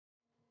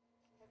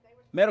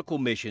Medical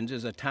Missions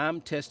is a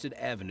time-tested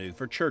avenue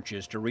for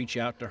churches to reach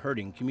out to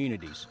hurting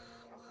communities.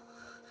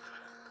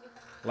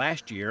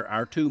 Last year,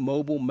 our 2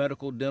 mobile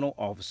medical dental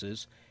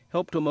offices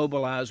helped to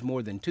mobilize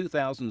more than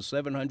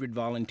 2,700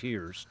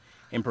 volunteers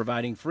in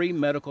providing free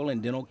medical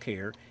and dental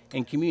care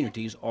in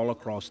communities all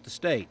across the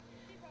state.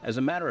 As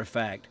a matter of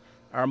fact,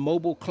 our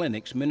mobile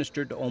clinics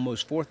ministered to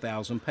almost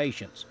 4,000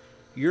 patients.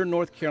 Your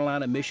North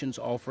Carolina Missions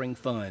offering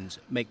funds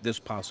make this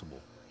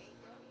possible.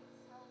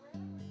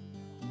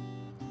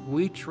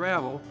 We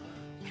travel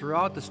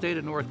throughout the state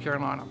of North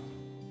Carolina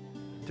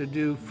to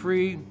do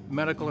free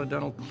medical and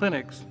dental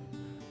clinics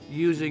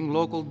using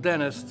local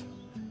dentists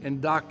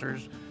and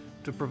doctors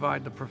to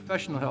provide the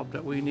professional help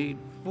that we need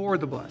for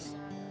the bus.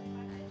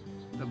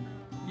 The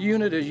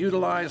unit is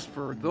utilized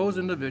for those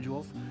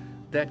individuals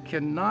that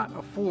cannot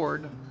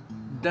afford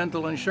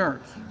dental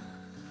insurance.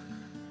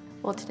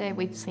 Well, today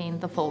we've seen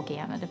the full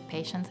gamut of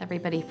patients,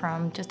 everybody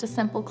from just a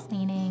simple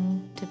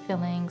cleaning to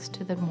fillings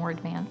to the more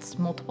advanced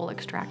multiple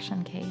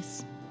extraction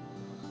case.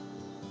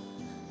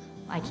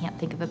 I can't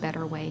think of a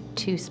better way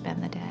to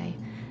spend the day,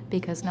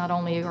 because not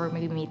only are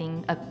we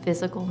meeting a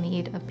physical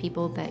need of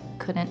people that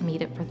couldn't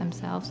meet it for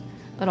themselves,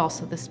 but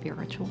also the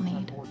spiritual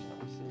need.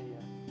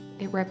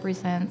 It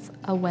represents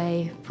a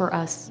way for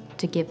us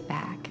to give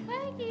back.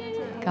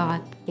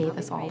 God gave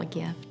us all a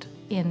gift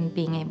in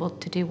being able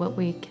to do what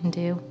we can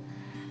do.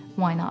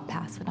 Why not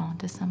pass it on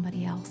to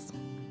somebody else?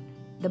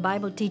 The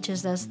Bible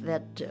teaches us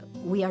that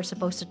we are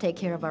supposed to take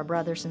care of our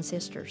brothers and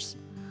sisters,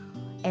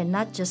 and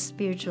not just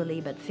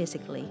spiritually, but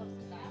physically.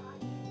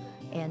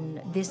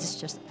 And this is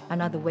just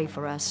another way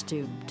for us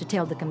to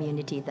tell the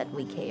community that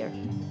we care.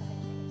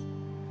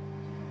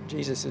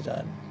 Jesus has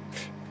done.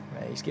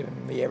 He's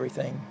given me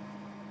everything,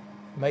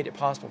 made it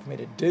possible for me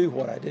to do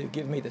what I do,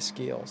 give me the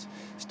skills,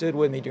 stood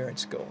with me during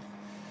school.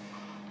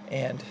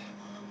 And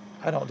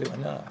I don't do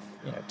enough,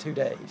 2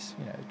 days,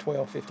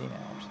 12, 15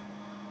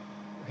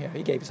 hours.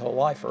 He gave his whole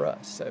life for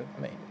us. So,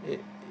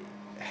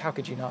 how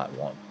could you not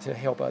want to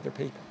help other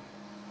people?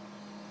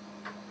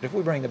 If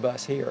we bring the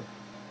bus here,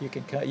 you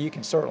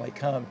can certainly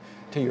come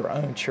to your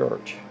own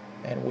church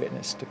and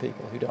witness to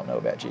people who don't know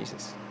about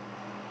Jesus.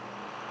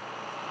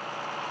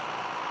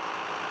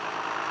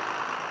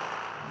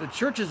 The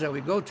churches that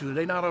we go to,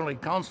 they not only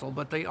counsel,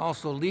 but they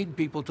also lead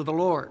people to the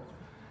Lord.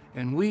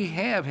 And we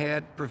have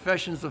had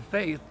professions of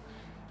faith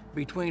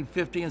between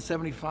 50 and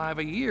 75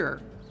 a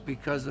year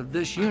because of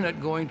this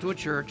unit going to a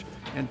church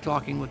and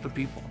talking with the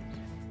people.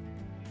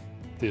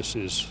 This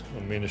is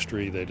a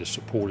ministry that is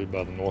supported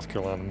by the North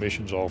Carolina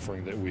Missions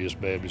offering that we as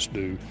Baptists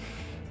do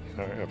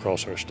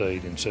across our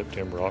state in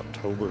September,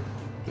 October.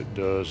 It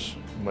does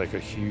make a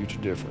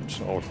huge difference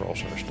all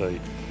across our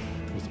state.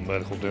 With the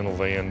medical dental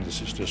van,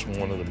 this is just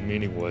one of the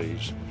many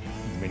ways,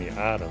 many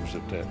items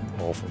that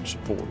offering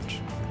supports.